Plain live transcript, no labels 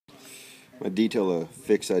A detail a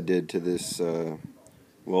fix I did to this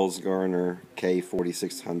Wells Garner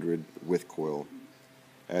K4600 with coil.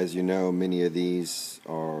 As you know, many of these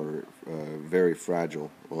are very fragile.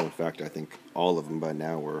 Well, in fact, I think all of them by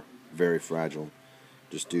now were very fragile,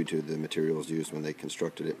 just due to the materials used when they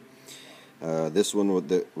constructed it. This one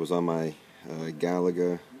that was on my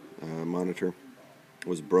Galaga monitor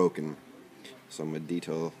was broken, so I'm going to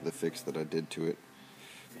detail the fix that I did to it.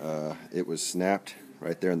 It was snapped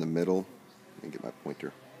right there in the middle. Let me get my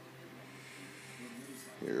pointer.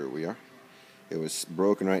 Here we are. It was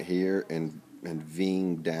broken right here and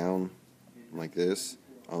V-ing down like this,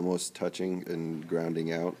 almost touching and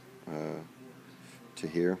grounding out to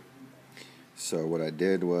here. So what I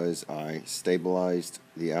did was I stabilized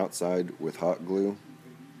the outside with hot glue,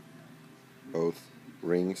 both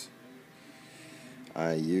rings.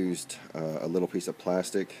 I used a little piece of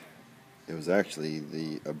plastic. It was actually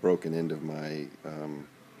a broken end of my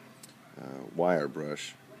wire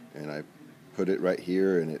brush, and I put it right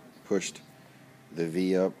here and it pushed the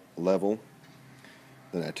V up level.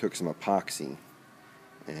 Then I took some epoxy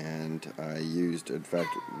and I used, in fact,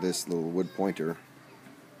 this little wood pointer.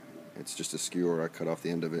 It's just a skewer. I cut off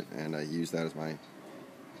the end of it and I used that as my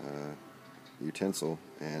utensil,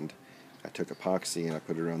 and I took epoxy and I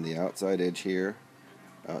put it around the outside edge here,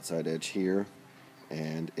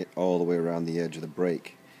 and it all the way around the edge of the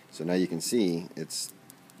brake. So now you can see it's,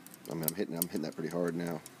 I'm hitting that pretty hard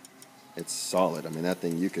now. It's solid. I mean, that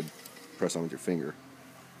thing you could press on with your finger.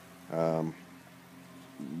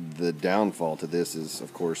 The downfall to this is,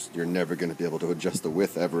 of course, you're never going to be able to adjust the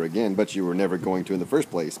width ever again, but you were never going to in the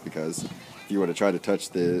first place, because if you were to try to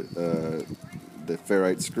touch the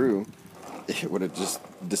ferrite screw, it would have just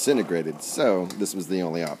disintegrated. So this was the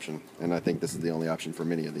only option, and I think this is the only option for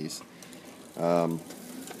many of these.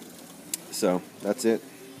 So that's it.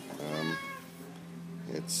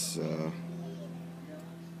 It's a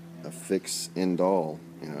fix end all.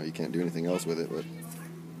 You know, you can't do anything else with it, but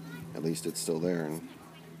at least it's still there and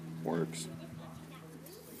works.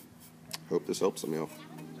 Hope this helps some of y'all.